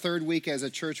third week as a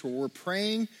church where we're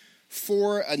praying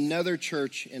for another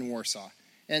church in Warsaw.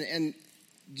 And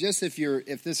just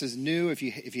if this is new, if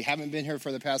you haven't been here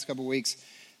for the past couple weeks,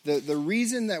 the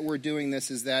reason that we're doing this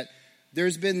is that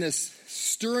there's been this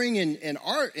stirring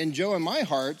in Joe and my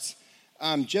hearts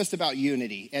just about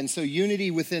unity. And so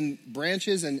unity within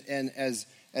branches and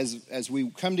as we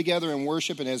come together and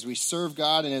worship and as we serve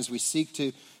God and as we seek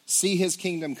to see his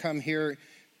kingdom come here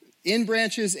in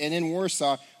branches and in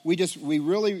Warsaw, we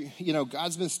really,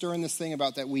 God's been stirring this thing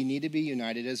about that we need to be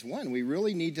united as one. We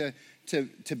really need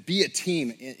to be a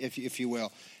team, if you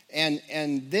will.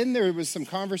 And then there was some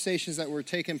conversations that were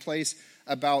taking place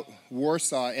about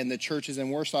Warsaw and the churches in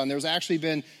Warsaw. And there's actually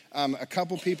been a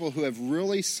couple people who have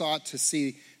really sought to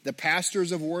see the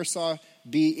pastors of Warsaw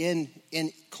be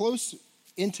in close,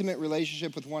 intimate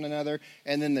relationship with one another,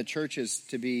 and then the churches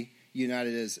to be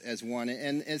united as one.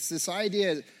 And it's this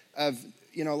idea of,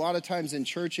 a lot of times in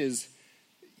churches,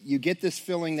 you get this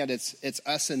feeling that it's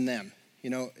us and them.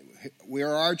 We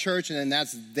are our church, and then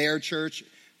that's their church.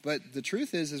 But the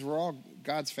truth is we're all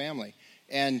God's family.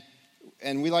 And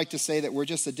we like to say that we're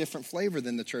just a different flavor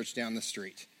than the church down the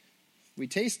street. We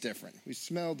taste different. We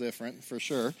smell different, for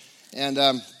sure. And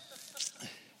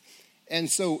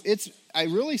so I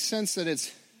really sense that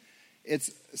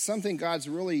it's something God's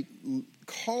really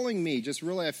calling me. Just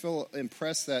really, I feel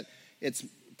impressed that it's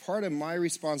part of my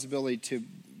responsibility to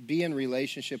be in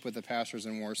relationship with the pastors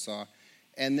in Warsaw.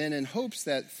 And then in hopes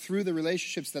that through the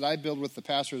relationships that I build with the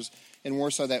pastors in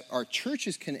Warsaw, that our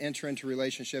churches can enter into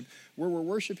relationship where we're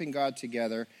worshiping God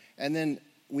together. And then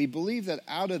we believe that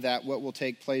out of that, what will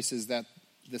take place is that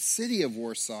the city of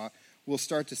Warsaw will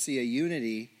start to see a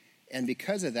unity. And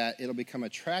because of that, it'll become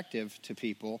attractive to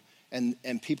people. And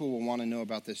people will want to know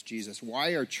about this Jesus. Why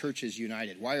are churches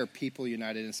united? Why are people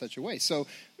united in such a way? So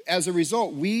as a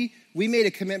result, we made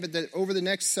a commitment that over the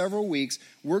next several weeks,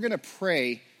 we're going to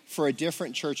pray for a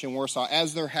different church in Warsaw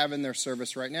as they're having their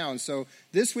service right now. And so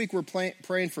this week we're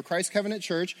praying for Christ Covenant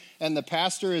Church, and the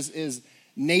pastor is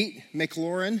Nate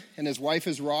McLaurin, and his wife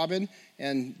is Robin,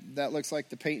 and that looks like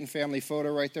the Peyton family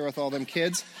photo right there with all them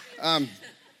kids.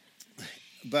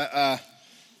 But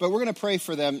we're going to pray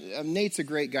for them. Nate's a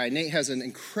great guy. Nate has an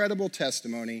incredible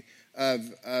testimony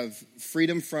of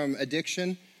freedom from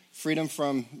addiction, freedom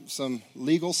from some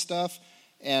legal stuff,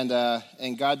 and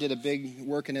God did a big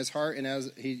work in his heart, and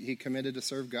as he committed to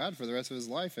serve God for the rest of his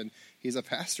life, and he's a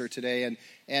pastor today.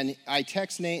 And I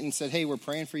text Nate and said, "Hey, we're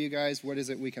praying for you guys. What is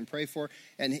it we can pray for?"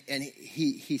 And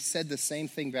he said the same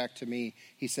thing back to me.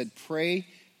 He said, "Pray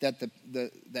that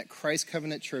that Christ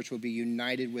Covenant Church will be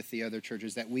united with the other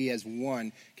churches, that we as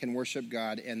one can worship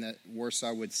God, and that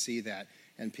Warsaw would see that,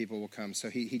 and people will come."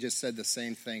 So he just said the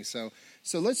same thing. So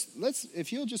let's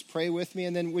if you'll just pray with me,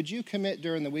 and then would you commit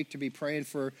during the week to be praying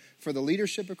for the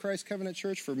leadership of Christ Covenant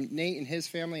Church, for Nate and his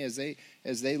family as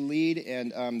they lead,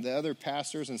 and the other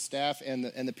pastors and staff and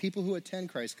the people who attend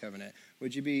Christ Covenant.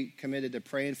 Would you be committed to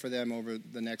praying for them over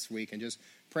the next week, and just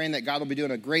praying that God will be doing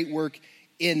a great work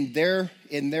in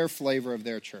their flavor of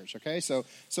their church? Okay, so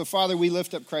Father, we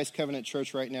lift up Christ Covenant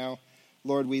Church right now.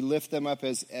 Lord, we lift them up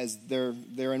as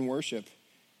they're in worship.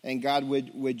 And God,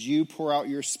 would you pour out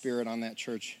your Spirit on that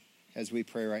church as we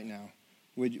pray right now?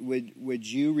 Would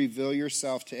you reveal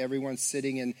yourself to everyone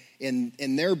sitting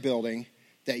in their building,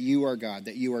 that you are God,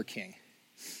 that you are King?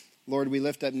 Lord, we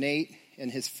lift up Nate and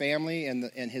his family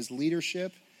and his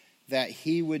leadership, that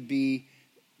he would be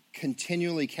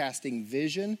continually casting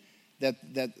vision, that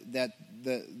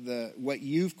the what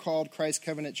you've called Christ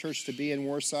Covenant Church to be in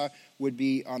Warsaw would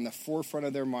be on the forefront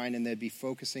of their mind, and they'd be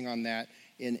focusing on that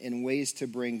in ways to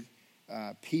bring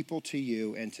people to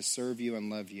you and to serve you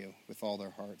and love you with all their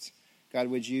hearts. God,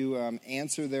 would you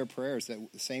answer their prayers, that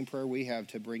same prayer we have,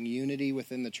 to bring unity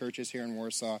within the churches here in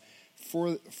Warsaw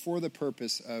for the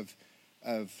purpose of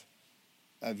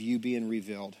you being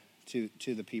revealed to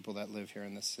the people that live here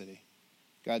in this city.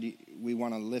 God, we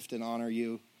want to lift and honor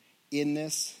you in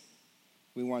this.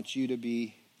 We want you to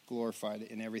be glorified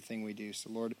in everything we do. So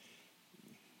Lord,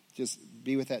 just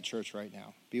be with that church right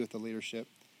now. Be with the leadership.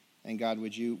 And God,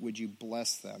 would you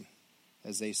bless them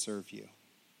as they serve you?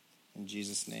 In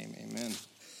Jesus' name, amen.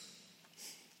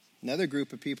 Another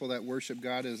group of people that worship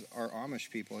God is our Amish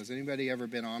people. Has anybody ever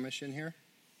been Amish in here?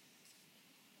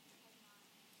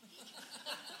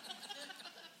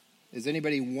 Is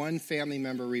anybody one family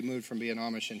member removed from being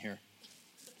Amish in here?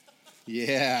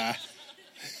 Yeah.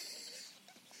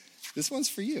 This one's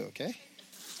for you, okay?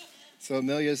 So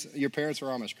your parents were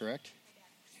Amish, correct?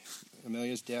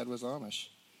 Amelia's dad was Amish.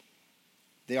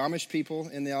 The Amish people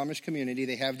in the Amish community,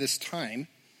 they have this time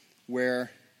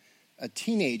where a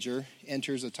teenager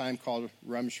enters a time called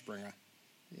Rumspringa.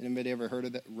 Anybody ever heard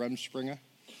of that? Rumspringa?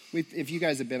 If you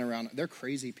guys have been around, they're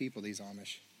crazy people, these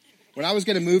Amish. When I was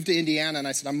going to move to Indiana, and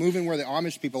I said, I'm moving where the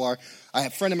Amish people are, a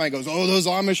friend of mine goes, oh, those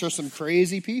Amish are some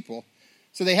crazy people.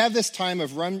 So they have this time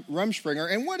of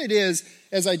Rumspringa. And what it is,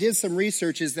 as I did some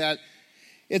research, is that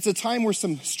it's a time where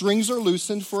some strings are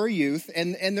loosened for a youth,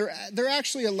 and they're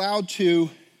actually allowed to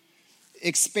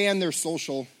expand their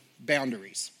social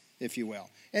boundaries, if you will.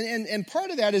 And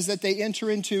part of that is that they enter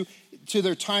into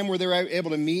their time where they're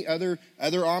able to meet other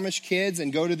Amish kids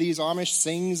and go to these Amish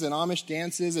sings and Amish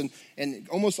dances and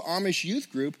almost Amish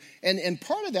youth group. And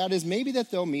part of that is maybe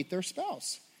that they'll meet their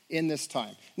spouse in this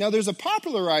time. Now, there's a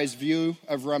popularized view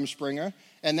of Rumspringa,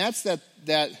 and that's that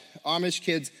Amish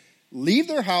kids leave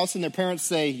their house and their parents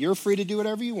say, you're free to do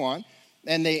whatever you want,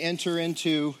 and they enter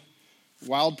into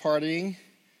wild partying.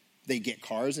 They get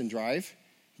cars and drive.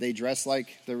 They dress like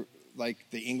the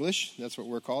English. That's what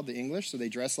we're called, the English. So they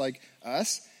dress like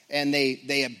us. And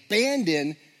they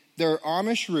abandon their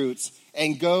Amish roots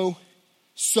and go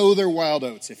sow their wild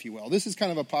oats, if you will. This is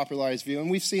kind of a popularized view. And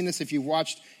we've seen this if you've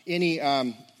watched any,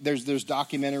 there's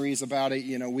documentaries about it.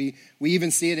 You know, we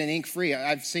even see it in Ink Free.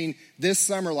 I've seen this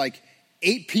summer like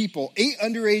 8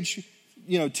 underage,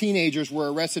 teenagers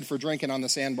were arrested for drinking on the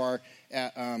sandbar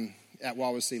at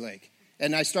Wawasee Lake.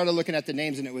 And I started looking at the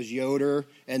names, and it was Yoder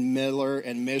and Miller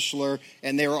and Mishler,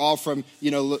 and they were all from,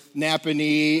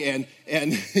 Napanee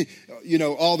and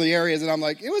all the areas. And I'm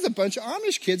like, it was a bunch of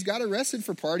Amish kids got arrested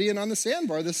for partying on the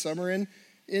sandbar this summer in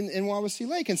Wawasee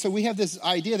Lake. And so we have this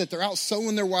idea that they're out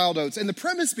sowing their wild oats. And the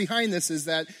premise behind this is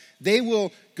that they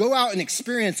will go out and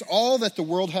experience all that the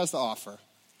world has to offer.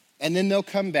 And then they'll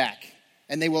come back,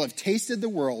 and they will have tasted the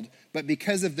world, but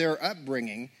because of their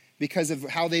upbringing, because of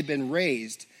how they've been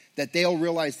raised, that they'll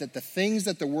realize that the things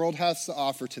that the world has to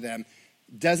offer to them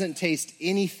doesn't taste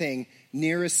anything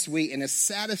near as sweet and as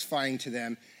satisfying to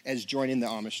them as joining the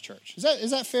Amish church.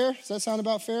 Is that fair? Does that sound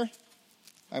about fair?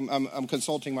 I'm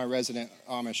consulting my resident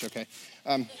Amish, okay.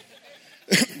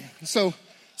 So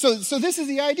this is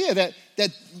the idea that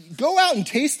go out and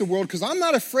taste the world, because I'm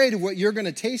not afraid of what you're going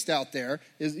to taste out there,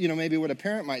 is maybe what a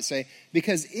parent might say,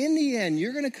 because in the end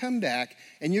you're going to come back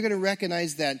and you're going to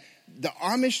recognize that the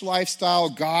Amish lifestyle,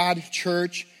 God,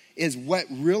 church, is what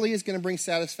really is going to bring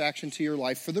satisfaction to your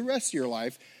life for the rest of your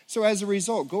life. So as a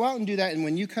result, go out and do that, and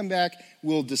when you come back,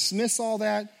 we'll dismiss all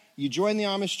that. You join the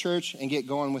Amish church and get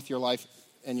going with your life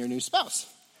and your new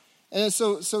spouse. And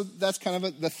so that's kind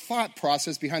of the thought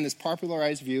process behind this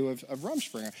popularized view of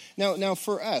Rumspringa. Now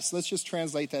for us, let's just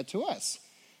translate that to us.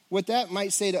 What that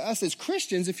might say to us as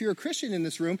Christians, if you're a Christian in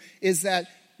this room, is that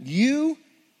you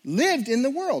lived in the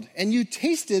world and you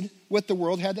tasted what the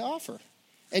world had to offer.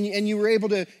 And you were able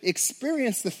to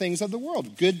experience the things of the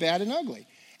world, good, bad, and ugly.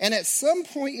 And at some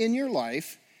point in your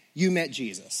life, you met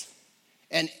Jesus.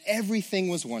 And everything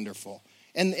was wonderful.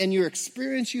 And your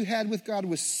experience you had with God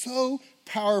was so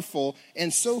powerful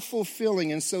and so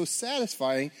fulfilling and so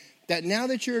satisfying that now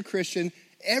that you're a Christian,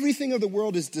 everything of the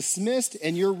world is dismissed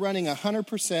and you're running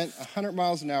 100%, 100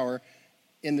 miles an hour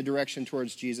in the direction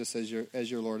towards Jesus as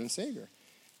your Lord and Savior.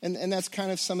 And that's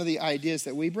kind of some of the ideas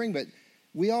that we bring, but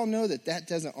we all know that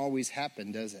doesn't always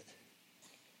happen, does it?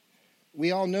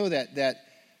 We all know that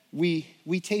we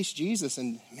taste Jesus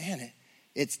and, man,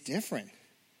 it's different.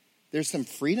 There's some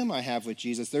freedom I have with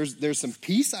Jesus. There's some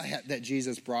peace I have that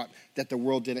Jesus brought that the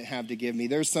world didn't have to give me.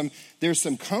 There's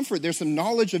some comfort. There's some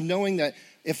knowledge of knowing that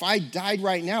if I died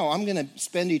right now, I'm going to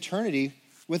spend eternity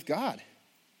with God.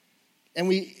 And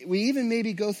we even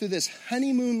maybe go through this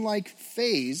honeymoon-like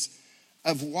phase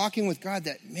of walking with God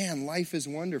that, man, life is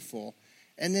wonderful.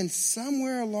 And then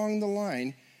somewhere along the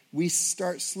line, we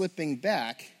start slipping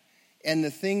back, and the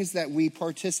things that we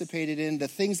participated in, the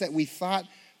things that we thought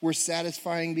were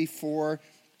satisfying before,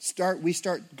 we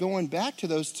start going back to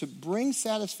those to bring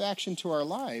satisfaction to our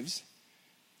lives,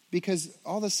 because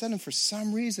all of a sudden, for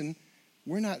some reason,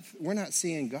 we're not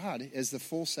seeing God as the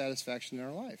full satisfaction in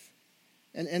our life.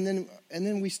 And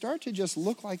then we start to just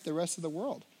look like the rest of the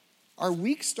world. Our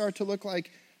weeks start to look like,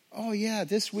 oh yeah,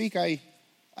 this week I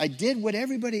did what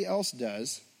everybody else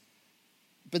does,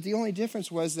 but the only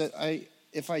difference was that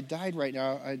if I died right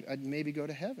now, I'd maybe go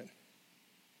to heaven.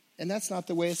 And that's not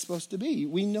the way it's supposed to be.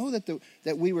 We know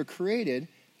that we were created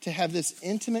to have this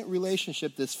intimate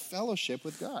relationship, this fellowship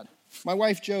with God. My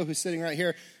wife, Jo, who's sitting right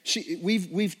here,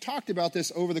 we've talked about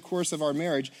this over the course of our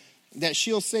marriage, that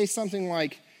she'll say something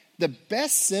like, the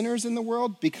best sinners in the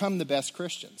world become the best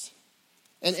Christians.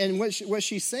 And what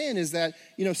she's saying is that,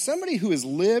 somebody who has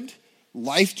lived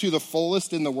life to the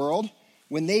fullest in the world,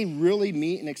 when they really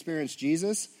meet and experience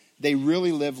Jesus, they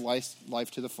really live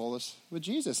life to the fullest with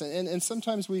Jesus. And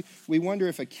sometimes we wonder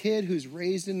if a kid who's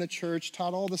raised in the church,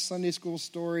 taught all the Sunday school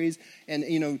stories, and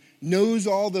knows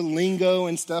all the lingo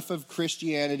and stuff of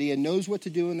Christianity and knows what to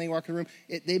do when they walk in the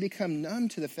room, they become numb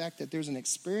to the fact that there's an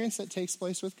experience that takes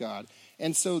place with God.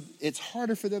 And so it's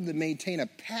harder for them to maintain a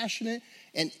passionate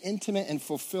and intimate and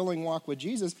fulfilling walk with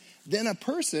Jesus than a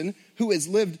person who has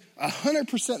lived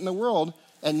 100% in the world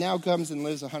and now comes and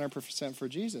lives 100% for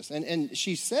Jesus. And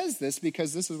she says this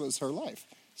because this was her life.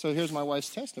 So here's my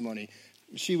wife's testimony.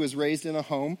 She was raised in a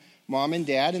home, mom and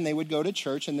dad, and they would go to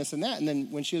church and this and that. And then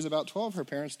when she was about 12, her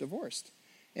parents divorced.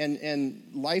 And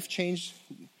life changed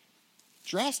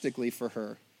drastically for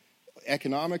her.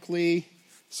 Economically,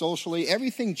 socially,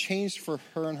 everything changed for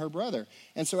her and her brother.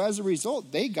 And so as a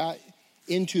result, they got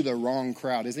into the wrong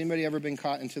crowd. Has anybody ever been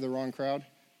caught into the wrong crowd?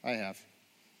 I have.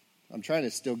 I'm trying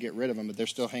to still get rid of them, but they're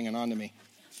still hanging on to me.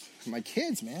 My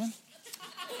kids, man.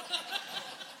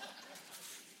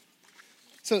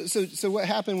 So what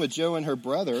happened with Joe and her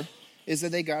brother is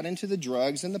that they got into the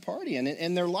drugs and the partying.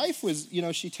 And their life was,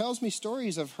 she tells me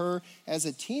stories of her as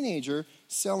a teenager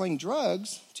selling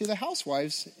drugs to the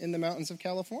housewives in the mountains of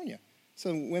California.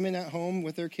 So women at home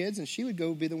with their kids, and she would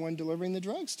go be the one delivering the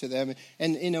drugs to them.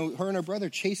 And her and her brother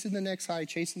chasing the next high,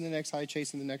 chasing the next high,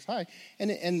 chasing the next high.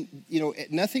 And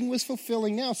nothing was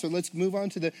fulfilling now. So let's move on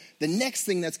to the next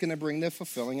thing that's going to bring the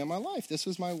fulfilling in my life. This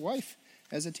was my wife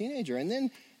as a teenager. And then,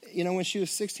 when she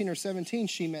was 16 or 17,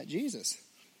 she met Jesus.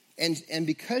 And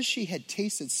because she had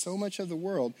tasted so much of the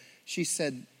world, she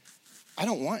said, I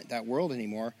don't want that world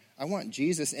anymore. I want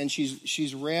Jesus. And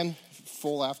she's ran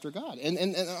full after God.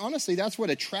 And honestly, that's what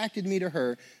attracted me to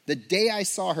her. The day I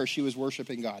saw her, she was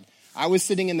worshiping God. I was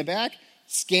sitting in the back,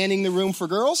 scanning the room for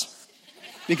girls,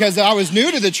 because I was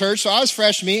new to the church, so I was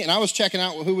fresh meat, and I was checking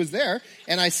out who was there.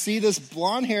 And I see this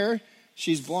blonde hair.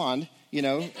 She's blonde,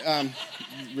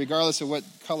 regardless of what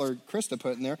color Krista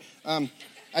put in there.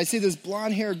 I see this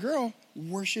blonde hair girl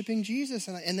worshiping Jesus,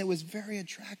 and it was very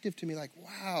attractive to me, like,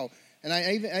 wow. And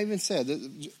I even said,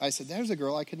 there's a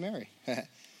girl I could marry.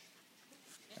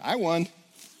 I won.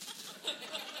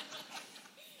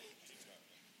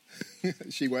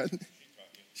 She what?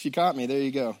 She caught me. There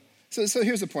you go. So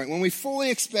here's the point. When we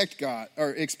fully expect God or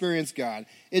experience God,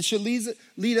 it should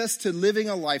lead us to living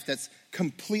a life that's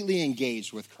completely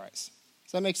engaged with Christ.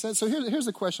 Does that make sense? So here's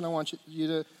the question I want you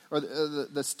to, or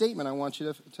the statement I want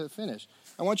you to finish.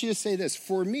 I want you to say this.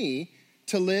 For me,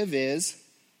 to live is,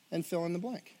 and fill in the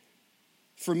blank.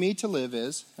 For me to live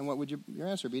is, and what would your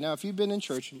answer be? Now, if you've been in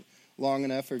church long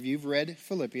enough, or if you've read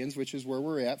Philippians, which is where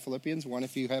we're at, Philippians 1,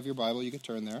 if you have your Bible, you can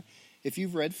turn there. If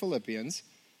you've read Philippians,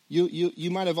 you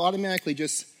might have automatically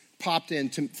just popped in,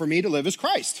 for me to live is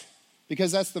Christ,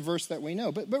 because that's the verse that we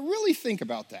know. But really think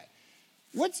about that.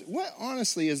 What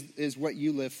honestly is what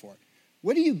you live for?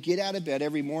 What do you get out of bed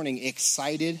every morning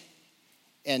excited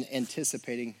and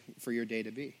anticipating for your day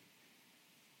to be?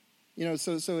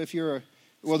 So if you're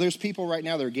there's people right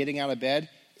now that are getting out of bed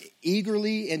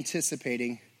eagerly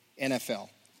anticipating NFL.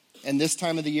 And this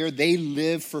time of the year, they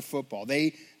live for football.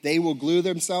 They will glue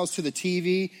themselves to the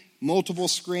TV, multiple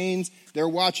screens. They're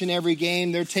watching every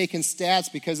game. They're taking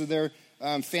stats because of their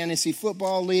fantasy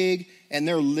football league, and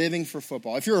they're living for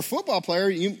football. If you're a football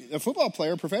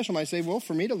player, professional might say, well,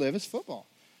 for me to live is football.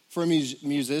 For a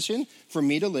musician, for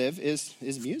me to live is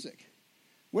music.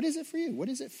 What is it for you? What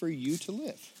is it for you to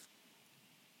live?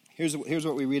 Here's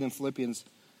what we read in Philippians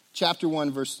chapter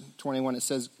 1, verse 21. It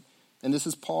says, and this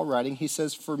is Paul writing, he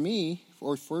says, to me,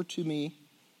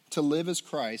 to live is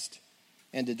Christ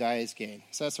and to die is gain.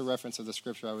 So that's a reference of the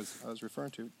scripture I was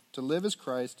referring to. To live is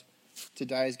Christ, to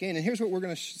die is gain. And here's what we're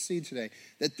going to see today,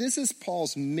 that this is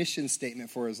Paul's mission statement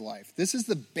for his life. This is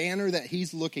the banner that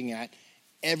he's looking at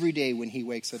every day when he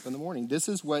wakes up in the morning. This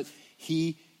is what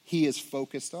he is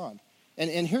focused on.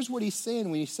 And here's what he's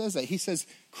saying when he says that. He says,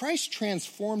 Christ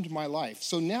transformed my life.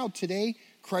 So now today,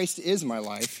 Christ is my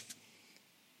life.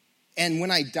 And when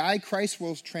I die, Christ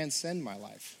will transcend my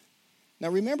life. Now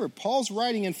remember, Paul's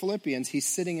writing in Philippians. He's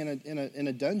sitting in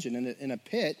a dungeon, in a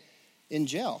pit, in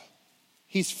jail.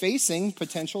 He's facing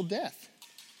potential death.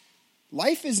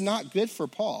 Life is not good for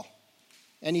Paul.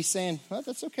 And he's saying, well,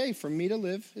 that's okay. For me to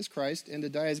live is Christ and to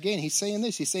die is gain. He's saying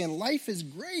this. He's saying life is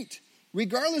great.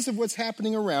 Regardless of what's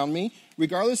happening around me,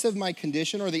 regardless of my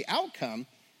condition or the outcome.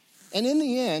 And in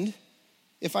the end,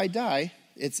 if I die,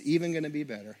 it's even going to be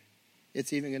better.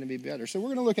 It's even going to be better. So we're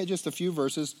going to look at just a few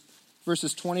verses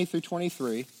 20 through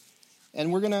 23.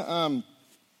 And we're going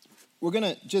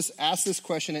to just ask this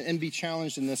question and be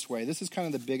challenged in this way. This is kind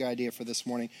of the big idea for this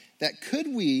morning. That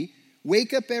could we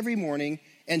wake up every morning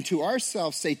and to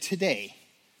ourselves say, today,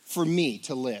 For me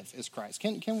to live is Christ.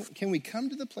 Can we come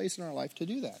to the place in our life to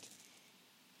do that?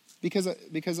 Because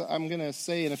I'm going to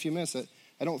say in a few minutes that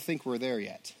I don't think we're there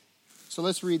yet. So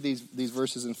let's read these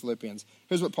verses in Philippians.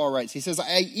 Here's what Paul writes. He says,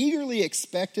 I eagerly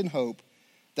expect and hope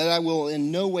that I will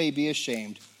in no way be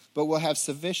ashamed, but will have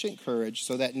sufficient courage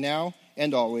so that now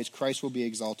and always Christ will be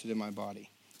exalted in my body,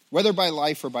 whether by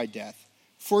life or by death.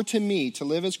 For to me, to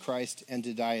live is Christ and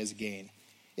to die is gain.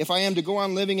 If I am to go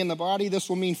on living in the body, this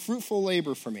will mean fruitful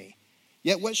labor for me.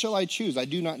 Yet what shall I choose? I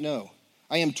do not know.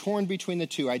 I am torn between the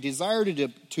two. I desire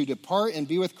to depart and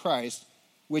be with Christ,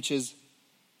 which is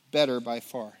better by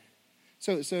far.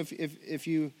 So if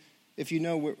you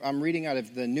know, I'm reading out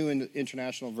of the New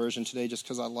International Version today just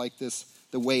because I like this,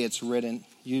 the way it's written.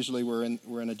 Usually we're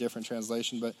in a different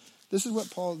translation, but this is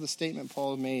the statement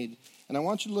Paul made. And I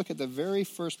want you to look at the very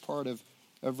first part of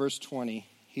verse 20.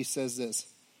 He says this,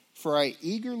 for I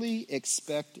eagerly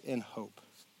expect and hope.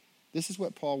 This is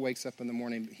what Paul wakes up in the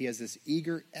morning. He has this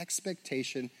eager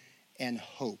expectation and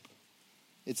hope.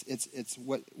 It's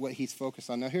what he's focused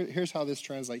on. Now, here's how this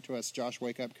translates to us. Josh,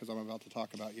 wake up because I'm about to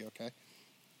talk about you, okay?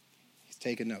 He's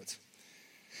taking notes.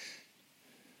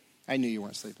 I knew you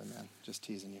weren't sleeping, man. Just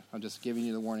teasing you. I'm just giving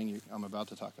you the warning. I'm about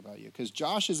to talk about you. Because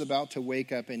Josh is about to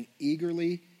wake up and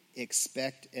eagerly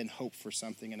expect and hope for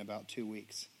something in about 2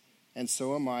 weeks. And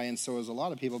so am I, and so is a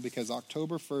lot of people, because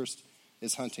October 1st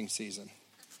is hunting season.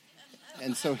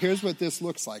 And so here's what this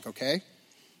looks like, okay?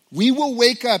 We will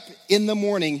wake up in the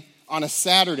morning on a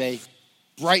Saturday,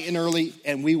 bright and early,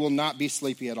 and we will not be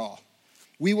sleepy at all.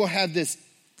 We will have this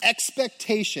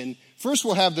expectation. First,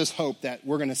 we'll have this hope that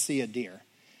we're going to see a deer.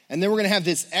 And then we're going to have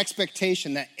this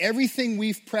expectation that everything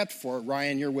we've prepped for,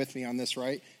 Ryan, you're with me on this,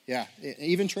 right? Yeah,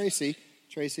 even Tracy,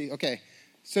 okay.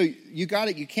 So you got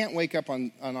it. You can't wake up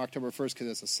on October 1st because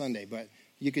it's a Sunday, but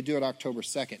you could do it October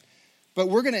 2nd. But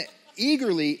we're going to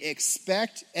eagerly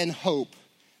expect and hope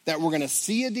that we're going to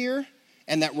see a deer,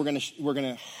 and that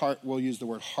we'll use the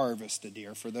word harvest a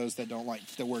deer for those that don't like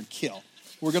the word kill.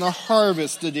 We're going to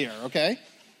harvest a deer, okay?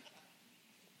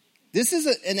 This is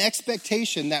an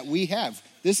expectation that we have.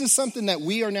 This is something that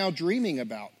we are now dreaming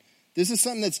about. This is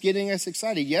something that's getting us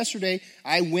excited. Yesterday,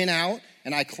 I went out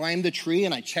and I climbed the tree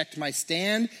and I checked my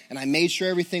stand and I made sure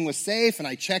everything was safe and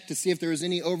I checked to see if there was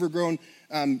any overgrown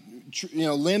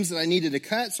limbs that I needed to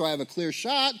cut so I have a clear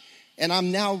shot. And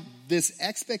I'm now, this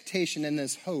expectation and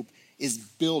this hope is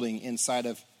building inside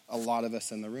of a lot of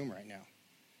us in the room right now.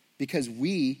 Because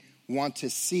we want to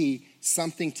see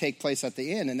something take place at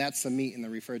the end, and that's the meat in the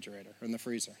refrigerator or in the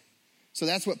freezer. So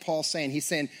that's what Paul's saying. He's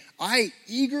saying, I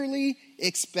eagerly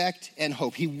expect and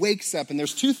hope. He wakes up, and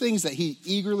there's two things that he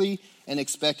eagerly and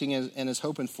expecting and is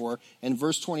hoping for. And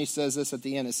verse 20 says this at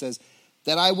the end. It says,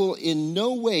 that I will in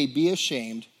no way be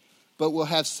ashamed, but will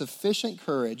have sufficient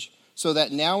courage so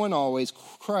that now and always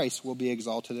Christ will be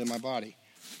exalted in my body,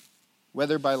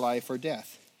 whether by life or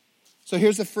death. So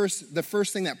here's the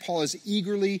first thing that Paul is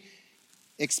eagerly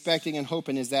expecting and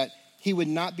hoping is that he would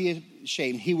not be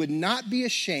ashamed. He would not be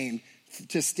ashamed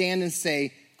to stand and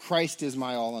say, Christ is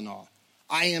my all in all.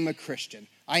 I am a Christian.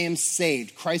 I am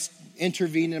saved. Christ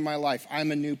intervened in my life.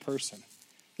 I'm a new person.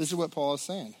 This is what Paul is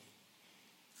saying.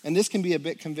 And this can be a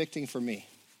bit convicting for me,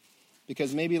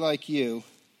 because maybe like you,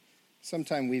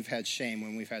 sometimes we've had shame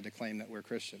when we've had to claim that we're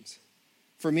Christians.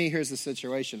 For me, here's the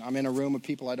situation. I'm in a room of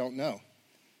people I don't know.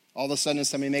 All of a sudden,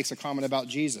 somebody makes a comment about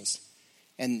Jesus,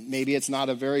 and maybe it's not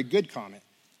a very good comment.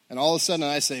 And all of a sudden,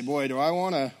 I say, boy, do I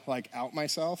want to out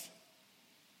myself?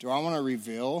 Do I want to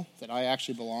reveal that I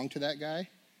actually belong to that guy?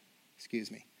 Excuse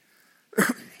me.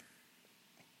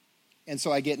 And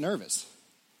so I get nervous.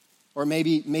 Or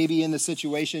maybe in the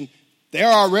situation,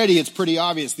 it's pretty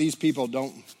obvious these people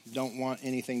don't want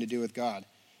anything to do with God.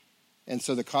 And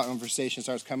so the conversation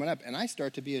starts coming up, and I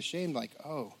start to be ashamed,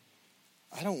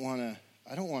 I don't want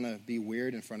to be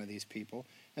weird in front of these people.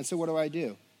 And so what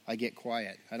do? I get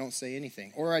quiet. I don't say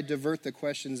anything. Or I divert the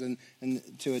questions and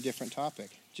to a different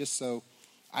topic, just so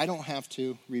I don't have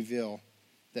to reveal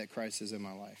that Christ is in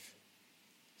my life.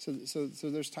 So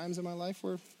there's times in my life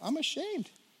where I'm ashamed.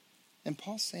 And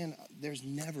Paul's saying there's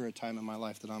never a time in my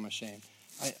life that I'm ashamed.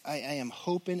 I am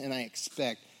hoping and I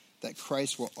expect that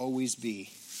Christ will always be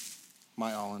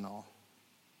my all in all.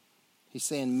 He's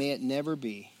saying, may it never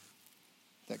be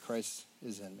that Christ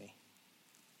is in me.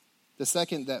 The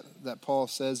second that Paul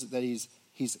says that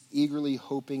he's eagerly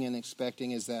hoping and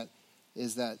expecting is that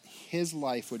his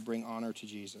life would bring honor to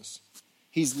Jesus.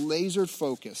 He's laser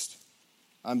focused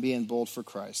on being bold for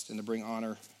Christ and to bring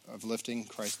honor of lifting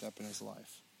Christ up in his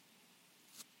life.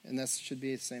 And that should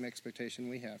be the same expectation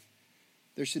we have.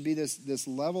 There should be this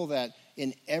level that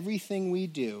in everything we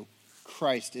do,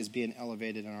 Christ is being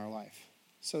elevated in our life.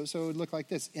 So it would look like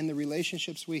this. In the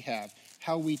relationships we have,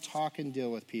 how we talk and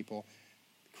deal with people,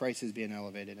 Christ is being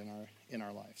elevated in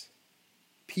our lives.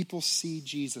 People see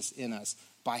Jesus in us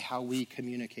by how we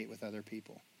communicate with other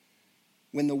people.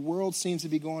 When the world seems to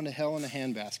be going to hell in a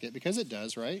handbasket, because it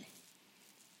does, right?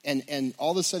 And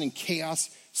all of a sudden chaos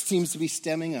seems to be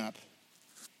stemming up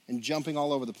and jumping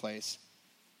all over the place,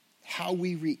 how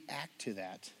we react to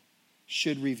that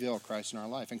should reveal Christ in our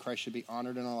life. And Christ should be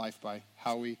honored in our life by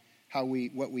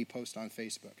what we post on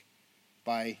Facebook,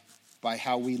 by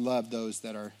how we love those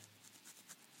that are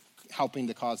helping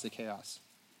to cause the chaos.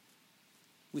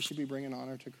 We should be bringing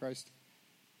honor to Christ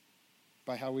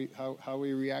by how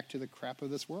we react to the crap of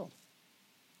this world.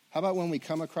 How about when we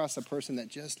come across a person that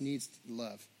just needs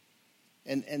love?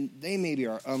 And they maybe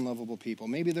are unlovable people.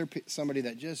 Maybe they're somebody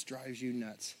that just drives you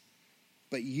nuts.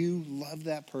 But you love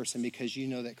that person because you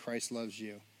know that Christ loves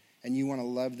you. And you want to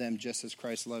love them just as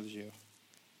Christ loves you.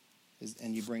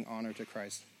 And you bring honor to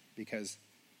Christ because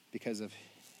of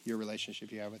your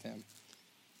relationship you have with him.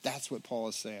 That's what Paul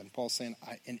is saying. Paul's saying,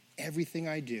 in everything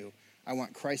I do, I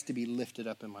want Christ to be lifted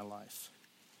up in my life.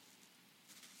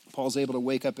 Paul's able to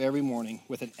wake up every morning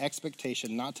with an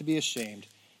expectation not to be ashamed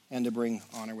and to bring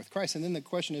honor with Christ. And then the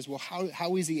question is, well,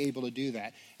 how is he able to do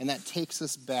that? And that takes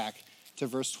us back to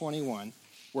verse 21,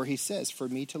 where he says, for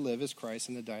me to live is Christ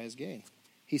and to die is gain.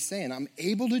 He's saying, I'm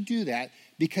able to do that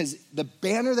because the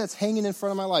banner that's hanging in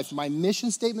front of my life, my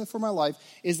mission statement for my life,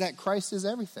 is that Christ is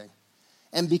everything.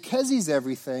 And because he's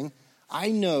everything, I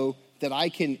know that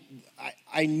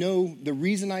I know the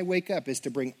reason I wake up is to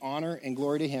bring honor and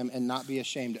glory to him and not be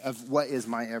ashamed of what is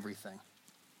my everything.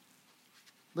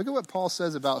 Look at what Paul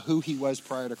says about who he was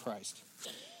prior to Christ.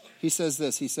 He says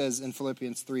this, he says in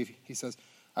Philippians 3, he says,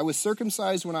 I was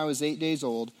circumcised when I was 8 days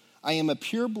old. I am a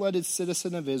pure-blooded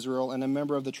citizen of Israel and a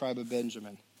member of the tribe of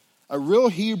Benjamin. A real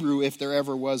Hebrew if there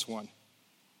ever was one.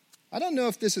 I don't know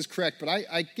if this is correct, but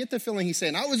I get the feeling he's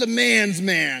saying, I was a man's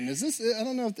man. Is this, I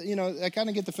don't know if, I kind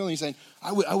of get the feeling he's saying,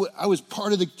 I was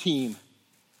part of the team.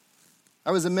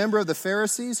 I was a member of the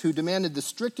Pharisees who demanded the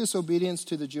strictest obedience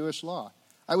to the Jewish law.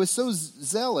 I was so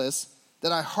zealous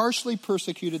that I harshly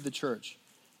persecuted the church.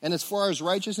 And as far as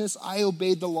righteousness, I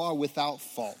obeyed the law without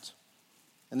fault.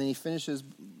 And then he finishes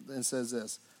and says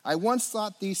this, I once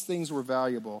thought these things were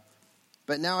valuable,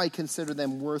 but now I consider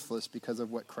them worthless because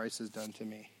of what Christ has done to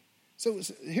me. So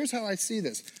here's how I see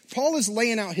this. Paul is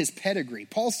laying out his pedigree.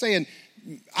 Paul's saying,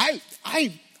 I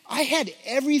had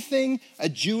everything a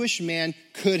Jewish man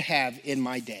could have in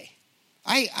my day.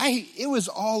 It was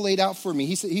all laid out for me.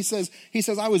 He says,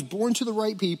 I was born to the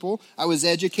right people. I was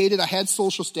educated. I had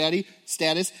social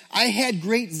status. I had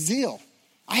great zeal.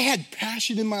 I had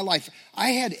passion in my life. I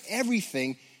had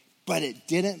everything, but it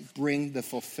didn't bring the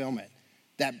fulfillment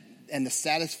and the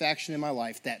satisfaction in my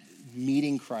life that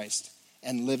meeting Christ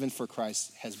and living for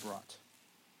Christ has brought.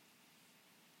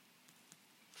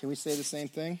 Can we say the same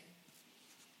thing?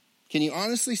 Can you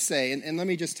honestly say, and let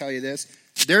me just tell you this,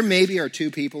 there maybe are two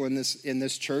people in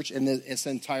this church, in this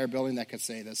entire building that could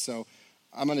say this. So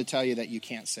I'm going to tell you that you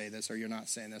can't say this or you're not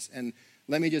saying this. And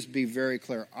let me just be very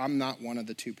clear. I'm not one of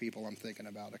the two people I'm thinking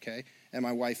about, okay? And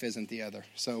my wife isn't the other.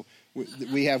 So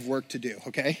we have work to do,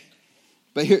 okay?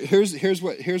 But here's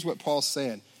what Paul's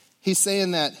saying. He's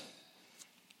saying that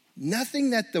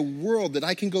nothing that the world, that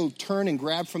I can go turn and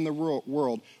grab from the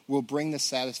world will bring the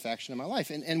satisfaction in my life.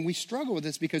 And we struggle with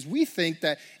this because we think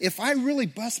that if I really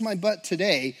bust my butt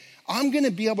today, I'm going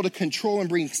to be able to control and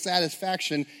bring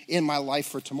satisfaction in my life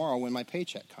for tomorrow when my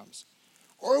paycheck comes.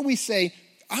 Or we say,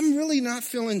 I'm really not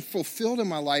feeling fulfilled in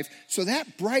my life, so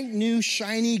that bright, new,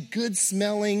 shiny,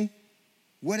 good-smelling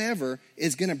whatever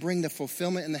is going to bring the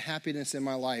fulfillment and the happiness in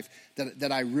my life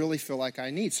that I really feel like I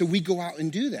need. So we go out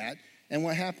and do that. And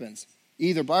what happens?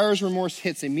 Either buyer's remorse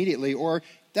hits immediately, or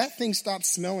that thing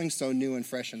stops smelling so new and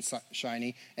fresh and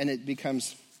shiny, and it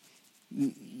becomes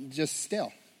just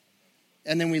stale.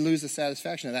 And then we lose the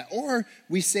satisfaction of that. Or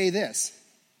we say this,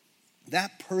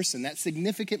 that person, that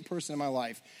significant person in my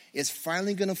life, is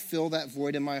finally going to fill that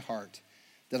void in my heart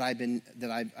that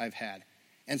I've had.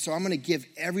 And so I'm going to give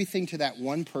everything to that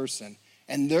one person,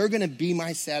 and they're going to be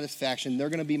my satisfaction. They're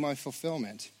going to be my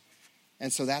fulfillment.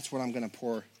 And so that's what I'm going to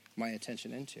pour my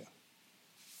attention into.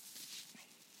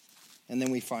 And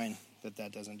then we find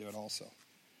that doesn't do it also.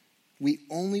 We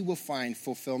only will find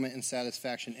fulfillment and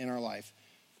satisfaction in our life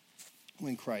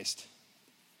when Christ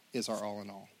is our all in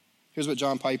all. Here's what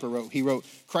John Piper wrote. He wrote,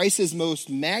 Christ is most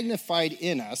magnified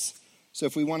in us. So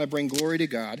if we want to bring glory to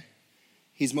God,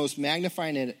 he's most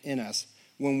magnified in us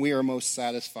when we are most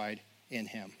satisfied in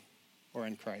him or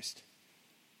in Christ.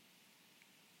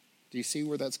 Do you see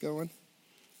where that's going?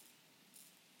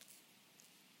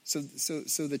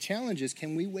 So the challenge is,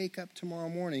 can we wake up tomorrow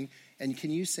morning and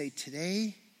can you say,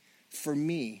 today, for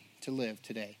me to live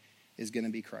today is going to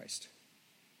be Christ.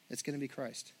 It's going to be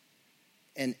Christ.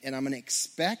 And I'm going to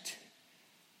expect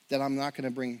that I'm not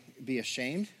going to be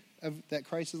ashamed of that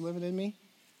Christ is living in me.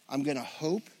 I'm going to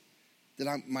hope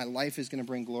that my life is going to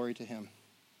bring glory to him.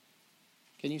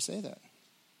 Can you say that?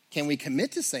 Can we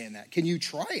commit to saying that? Can you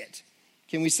try it?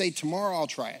 Can we say, tomorrow I'll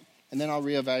try it, and then I'll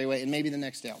reevaluate, and maybe the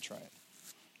next day I'll try it?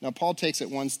 Now, Paul takes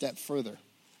it one step further.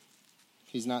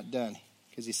 He's not done,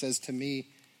 because he says, to me,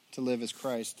 to live is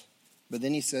Christ. But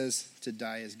then he says, to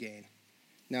die is gain.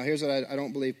 Now, here's what I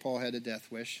don't believe Paul had a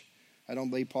death wish. I don't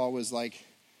believe Paul was like,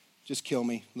 just kill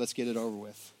me, let's get it over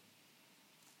with.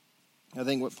 I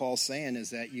think what Paul's saying is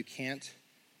that you can't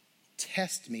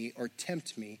test me or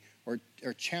tempt me or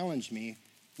challenge me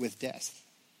with death.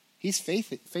 He's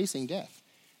facing death.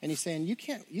 And he's saying, you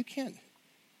can't,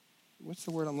 what's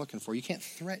the word I'm looking for? You can't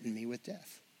threaten me with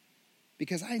death.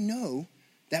 Because I know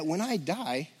that when I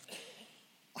die,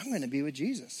 I'm going to be with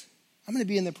Jesus. I'm going to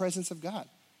be in the presence of God.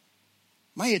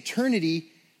 My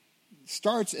eternity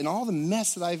starts, and all the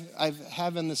mess that I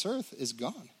have on this earth is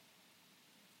gone.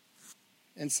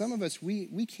 And some of us,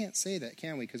 we can't say that,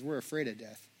 can we? Because we're afraid of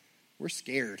death. We're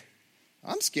scared.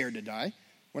 I'm scared to die.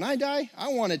 When I die, I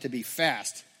want it to be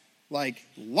fast. Like,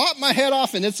 lop my head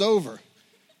off and it's over.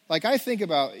 Like, I think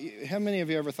about, how many of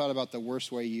you ever thought about the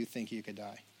worst way you think you could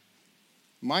die?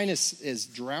 Mine is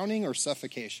drowning or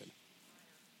suffocation.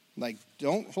 Like,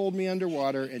 don't hold me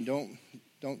underwater and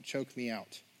don't choke me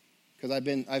out. Because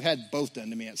I've had both done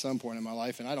to me at some point in my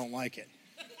life, and I don't like it.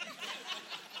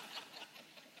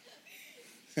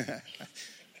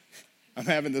 I'm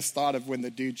having this thought of when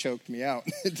the dude choked me out.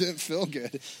 It didn't feel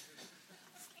good.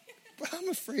 But I'm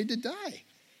afraid to die.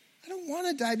 I don't want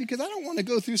to die because I don't want to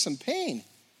go through some pain.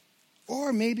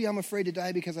 Or maybe I'm afraid to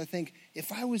die because I think,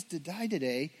 if I was to die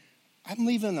today, I'm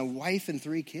leaving a wife and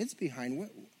 3 kids behind.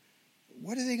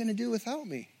 What are they going to do without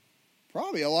me?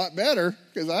 Probably a lot better,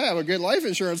 because I have a good life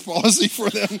insurance policy for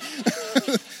them.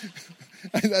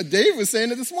 Dave was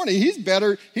saying it this morning. He's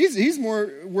better. He's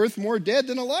worth more dead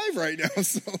than alive right now.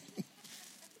 So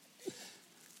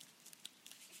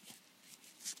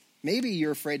maybe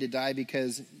you're afraid to die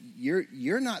because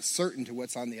you're not certain to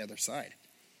what's on the other side.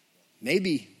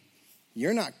 Maybe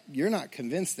you're not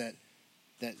convinced that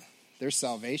there's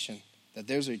salvation, that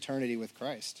there's eternity with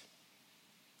Christ.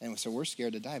 And so we're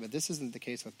scared to die. But this isn't the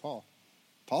case with Paul.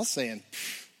 Paul's saying,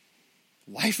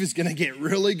 life is going to get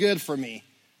really good for me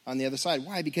on the other side.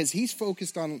 Why? Because he's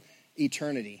focused on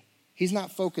eternity. He's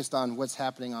not focused on what's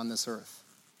happening on this earth.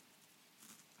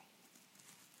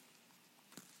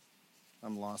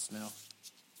 I'm lost now.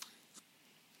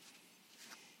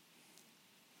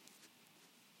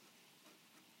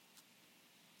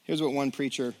 Here's what one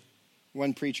preacher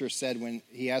said when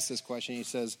he asked this question. He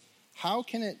says, how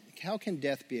can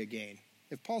death be a gain?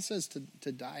 If Paul says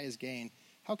to die is gain,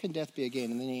 how can death be a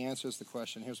gain? And then he answers the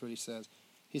question. Here's what he says.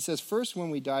 He says, first,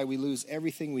 when we die, we lose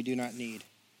everything we do not need.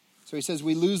 So he says,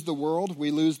 we lose the world,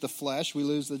 we lose the flesh, we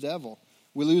lose the devil.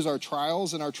 We lose our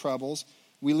trials and our troubles.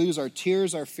 We lose our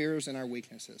tears, our fears, and our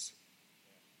weaknesses.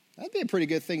 That'd be a pretty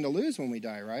good thing to lose when we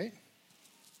die, right?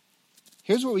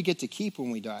 Here's what we get to keep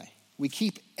when we die. We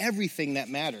keep everything that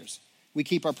matters. We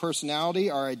keep our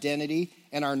personality, our identity,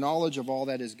 and our knowledge of all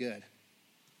that is good.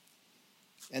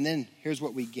 And then here's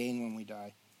what we gain when we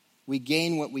die. We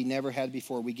gain what we never had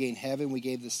before. We gain heaven, we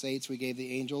gave the saints, we gave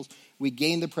the angels. We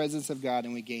gain the presence of God,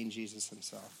 and we gain Jesus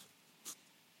himself.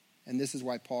 And this is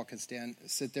why Paul can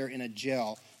sit there in a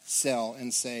jail cell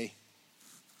and say,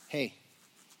 hey,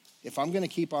 if I'm going to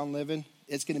keep on living,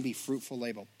 it's going to be fruitful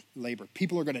labor.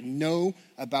 People are going to know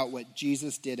about what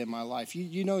Jesus did in my life.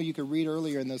 You know, you could read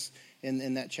earlier in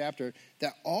that chapter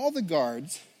that all the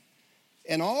guards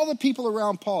and all the people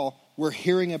around Paul were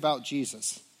hearing about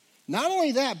Jesus. Not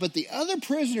only that, but the other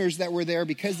prisoners that were there,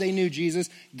 because they knew Jesus,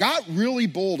 got really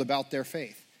bold about their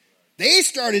faith. They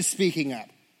started speaking up.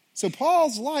 So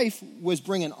Paul's life was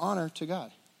bringing honor to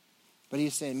God. But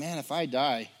he's saying, man, if I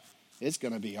die, it's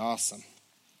going to be awesome.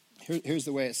 Here's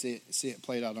the way I see it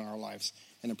played out in our lives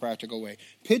in a practical way.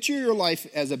 Picture your life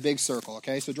as a big circle,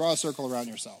 okay? So draw a circle around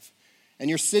yourself. And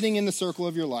you're sitting in the circle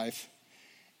of your life,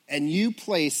 and you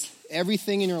place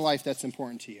everything in your life that's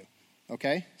important to you,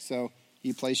 okay? So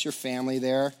you place your family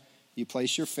there. You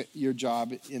place your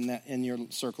job in your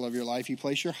circle of your life. You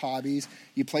place your hobbies.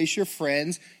 You place your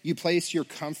friends. You place your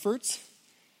comforts.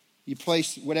 You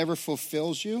place whatever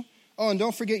fulfills you. Oh, and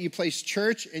don't forget, you place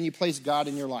church and you place God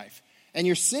in your life. And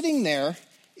you're sitting there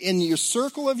in your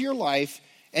circle of your life,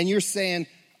 and you're saying,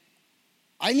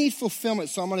 I need fulfillment,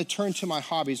 so I'm going to turn to my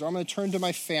hobbies, or I'm going to turn to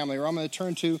my family, or I'm going to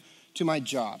turn to my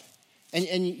job.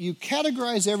 And you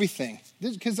categorize everything,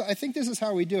 because I think this is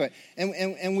how we do it.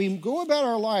 And we go about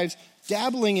our lives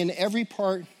dabbling in every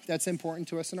part that's important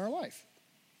to us in our life.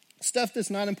 Stuff that's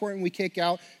not important, we kick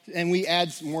out, and we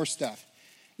add more stuff.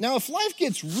 Now, if life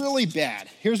gets really bad,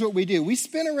 here's what we do. We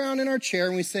spin around in our chair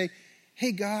and we say,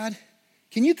 hey, God,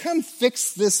 can you come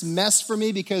fix this mess for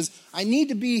me? Because I need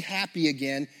to be happy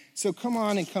again. So come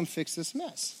on and come fix this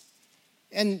mess.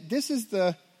 And this is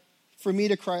for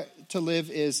me to live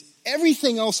is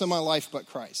everything else in my life but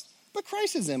Christ. But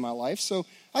Christ is in my life, so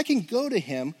I can go to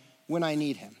him when I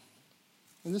need him.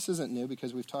 And this isn't new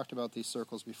because we've talked about these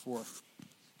circles before.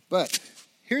 But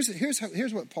here's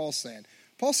what Paul's saying.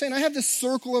 Paul's saying, I have this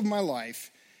circle of my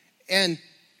life, and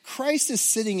Christ is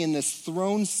sitting in this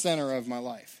throne center of my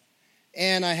life.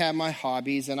 And I have my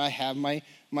hobbies, and I have my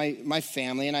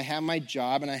family, and I have my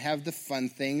job, and I have the fun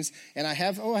things, and I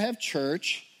have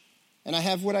church, and I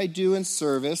have what I do in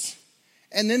service.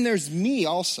 And then there's me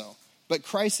also. But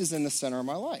Christ is in the center of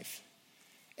my life.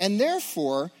 And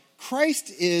therefore, Christ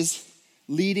is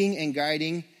leading and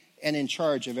guiding and in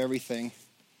charge of everything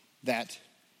that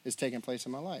is taking place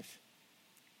in my life.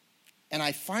 And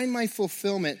I find my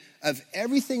fulfillment of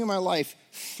everything in my life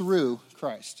through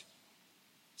Christ.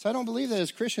 So I don't believe that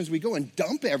as Christians we go and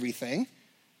dump everything.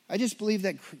 I just believe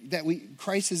that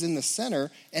Christ is in the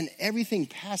center and everything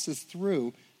passes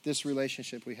through this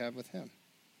relationship we have with him.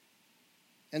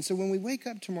 And so when we wake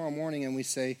up tomorrow morning and we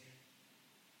say,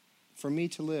 for me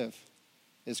to live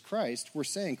is Christ, we're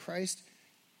saying, Christ,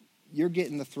 you're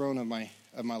getting the throne of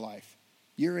my life.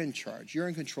 You're in charge. You're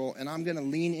in control. And I'm going to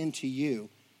lean into you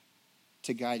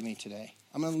to guide me today.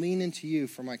 I'm going to lean into you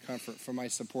for my comfort, for my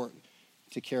support,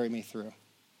 to carry me through.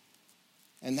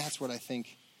 And that's what I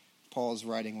think Paul is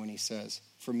writing when he says,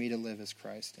 for me to live is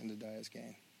Christ and to die is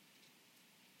gain.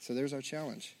 So there's our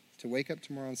challenge, to wake up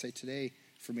tomorrow and say, today,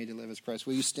 for me to live is Christ.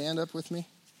 Will you stand up with me?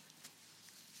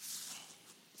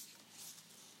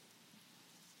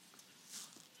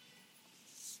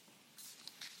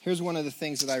 Here's one of the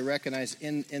things that I recognize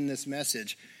in this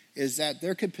message is that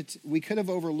we could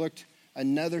have overlooked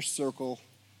another circle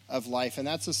of life, and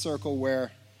that's a circle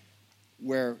where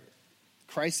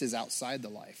Christ is outside the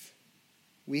life.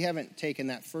 We haven't taken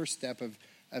that first step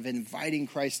of inviting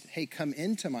Christ, hey, come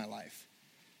into my life.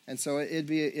 And so it'd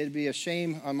be a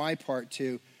shame on my part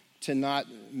to not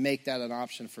make that an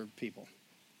option for people,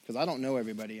 because I don't know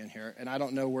everybody in here, and I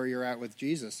don't know where you're at with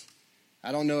Jesus.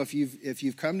 I don't know if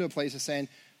you've come to a place of saying,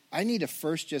 I need to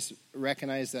first just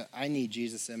recognize that I need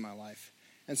Jesus in my life.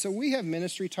 And so we have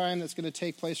ministry time that's going to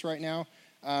take place right now.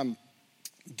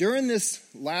 During this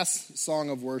last song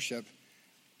of worship,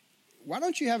 why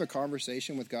don't you have a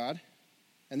conversation with God?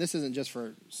 And this isn't just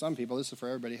for some people, this is for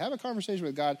everybody. Have a conversation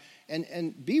with God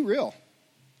and be real.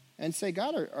 And say,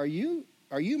 God, are you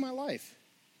my life?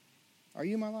 Are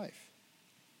you my life?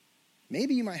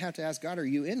 Maybe you might have to ask God, are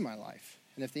you in my life?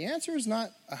 And if the answer is not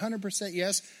 100%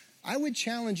 yes, I would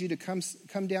challenge you to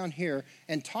come down here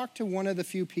and talk to one of the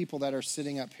few people that are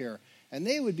sitting up here. And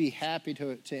they would be happy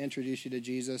to introduce you to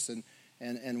Jesus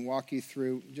and walk you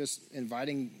through just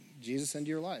inviting Jesus into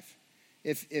your life.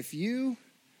 If you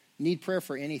need prayer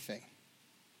for anything,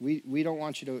 we don't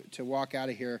want you to walk out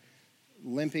of here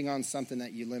limping on something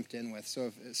that you limped in with.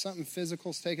 So if something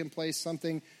physical's taking place,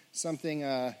 something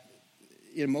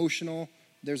emotional,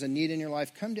 there's a need in your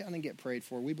life, come down and get prayed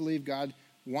for. We believe God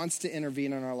wants to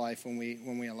intervene in our life when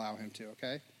we allow him to,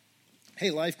 okay?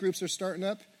 Hey, life groups are starting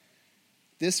up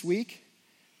this week.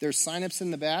 There's sign-ups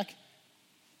in the back.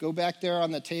 Go back there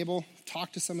on the table,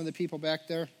 talk to some of the people back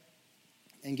there,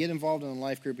 and get involved in a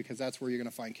life group, because that's where you're going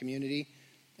to find community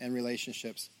and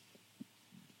relationships.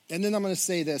 And then I'm going to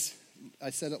say this.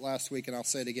 I said it last week, and I'll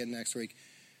say it again next week.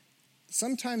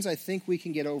 Sometimes I think we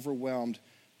can get overwhelmed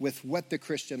with what the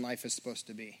Christian life is supposed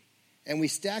to be. And we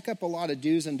stack up a lot of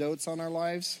do's and don'ts on our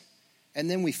lives, and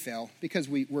then we fail because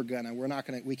we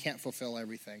can't fulfill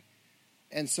everything.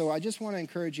 And so I just want to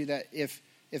encourage you that if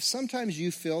sometimes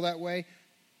you feel that way,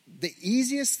 the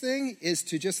easiest thing is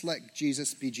to just let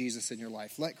Jesus be Jesus in your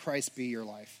life. Let Christ be your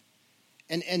life.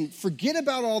 And forget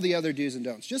about all the other do's and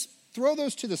don'ts. Just throw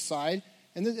those to the side,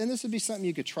 and this would be something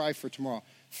you could try for tomorrow.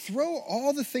 Throw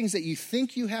all the things that you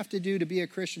think you have to do to be a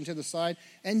Christian to the side,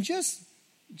 and just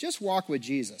walk with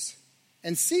Jesus.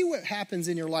 And see what happens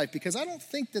in your life, because I don't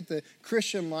think that the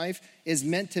Christian life is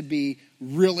meant to be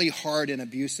really hard and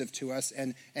abusive to us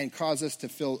and cause us to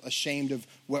feel ashamed of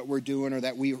what we're doing or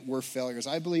that we're failures.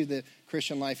 I believe that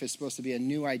Christian life is supposed to be a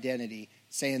new identity,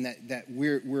 saying that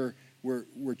we're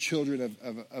children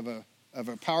of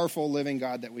a powerful living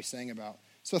God that we sang about.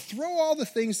 So throw all the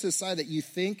things to the side that you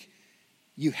think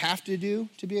you have to do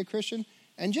to be a Christian,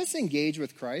 and just engage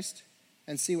with Christ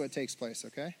and see what takes place,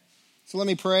 okay? So let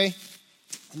me pray,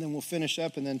 and then we'll finish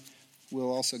up, and then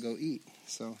we'll also go eat.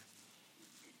 So,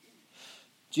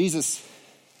 Jesus,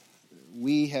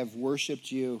 we have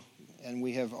worshiped you, and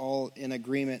we have all in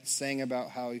agreement sang about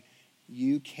how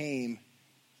you came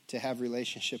to have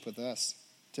relationship with us,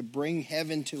 to bring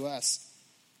heaven to us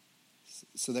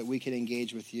so that we can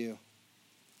engage with you.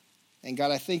 And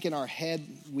God, I think in our head,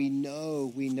 we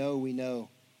know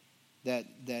that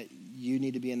you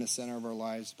need to be in the center of our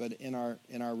lives. But in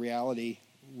our reality,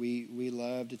 we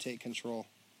love to take control.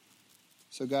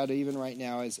 So God, even right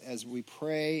now, as we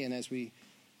pray and as we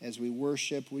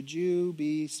worship, would you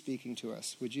be speaking to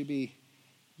us? Would you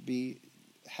be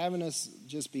having us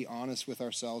just be honest with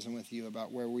ourselves and with you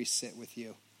about where we sit with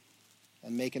you,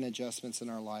 and making adjustments in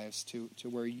our lives to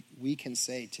where we can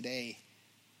say, today,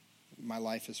 my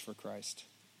life is for Christ.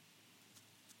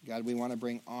 God, we want to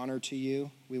bring honor to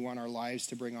you. We want our lives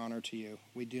to bring honor to you.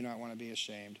 We do not want to be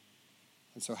ashamed.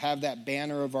 And so have that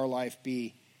banner of our life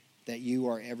be that you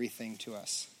are everything to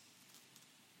us.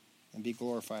 And be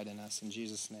glorified in us. In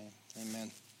Jesus' name,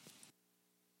 amen.